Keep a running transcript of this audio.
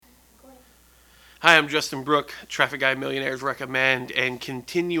Hi, I'm Justin Brook, Traffic Guy Millionaires Recommend, and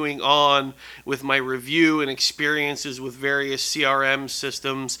continuing on with my review and experiences with various CRM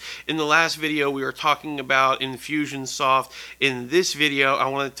systems. In the last video, we were talking about Infusionsoft. In this video, I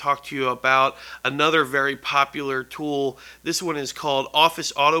want to talk to you about another very popular tool. This one is called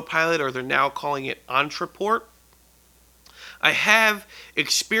Office Autopilot, or they're now calling it Ontraport. I have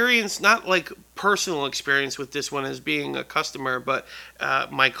experience, not like personal experience with this one as being a customer, but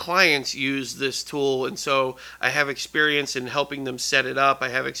my clients use this tool, and so I have experience in helping them set it up. I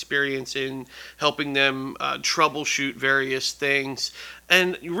have experience in helping them troubleshoot various things,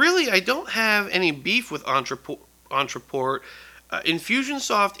 and really, I don't have any beef with Ontraport.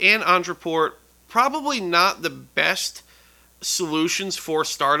 Infusionsoft and Ontraport probably not the best solutions for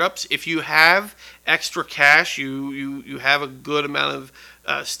startups. If you have extra cash, you have a good amount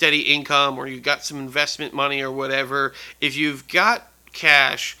of steady income, or you've got some investment money or whatever. If you've got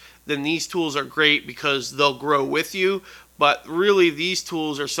cash, then these tools are great because they'll grow with you. But really, these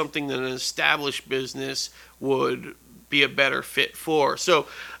tools are something that an established business would be a better fit for. So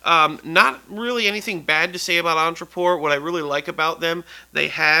not really anything bad to say about Ontraport. What I really like about them, they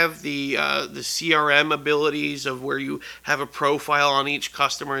have the CRM abilities of where you have a profile on each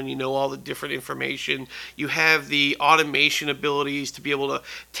customer and you know all the different information. You have the automation abilities to be able to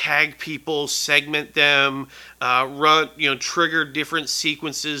tag people, segment them, trigger different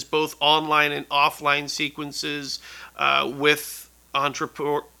sequences, both online and offline sequences with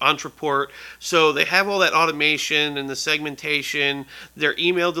Ontraport. So they have all that automation and the segmentation. Their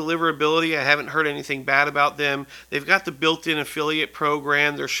email deliverability, I haven't heard anything bad about them. They've got the built-in affiliate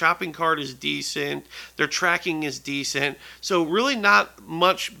program. Their shopping cart is decent. Their tracking is decent. So really not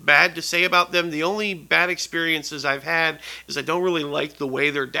much bad to say about them. The only bad experiences I've had is I don't really like the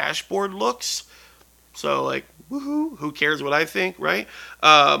way their dashboard looks. So like, woohoo, who cares what I think, right?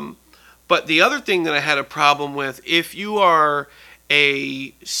 But the other thing that I had a problem with, if you are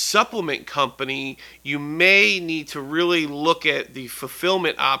a supplement company, you may need to really look at the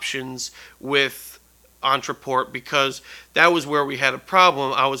fulfillment options with Ontraport, because that was where we had a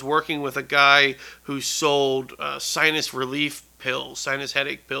problem. I was working with a guy who sold sinus relief pills, sinus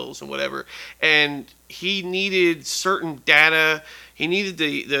headache pills and whatever, and he needed certain data. He needed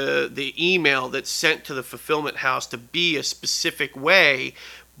the email that's sent to the fulfillment house to be a specific way,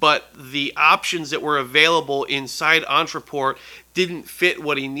 but the options that were available inside Ontraport didn't fit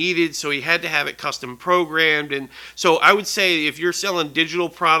what he needed, so he had to have it custom programmed. And so I would say if you're selling digital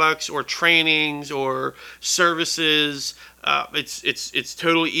products or trainings or services, it's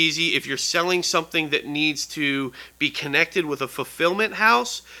totally easy. If you're selling something that needs to be connected with a fulfillment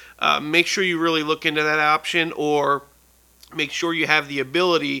house, make sure you really look into that option, or make sure you have the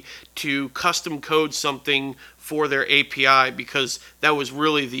ability to custom code something for their API, because that was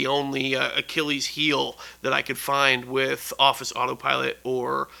really the only Achilles heel that I could find with Office Autopilot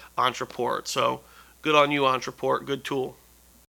or Ontraport. So good on you, Ontraport. Good tool.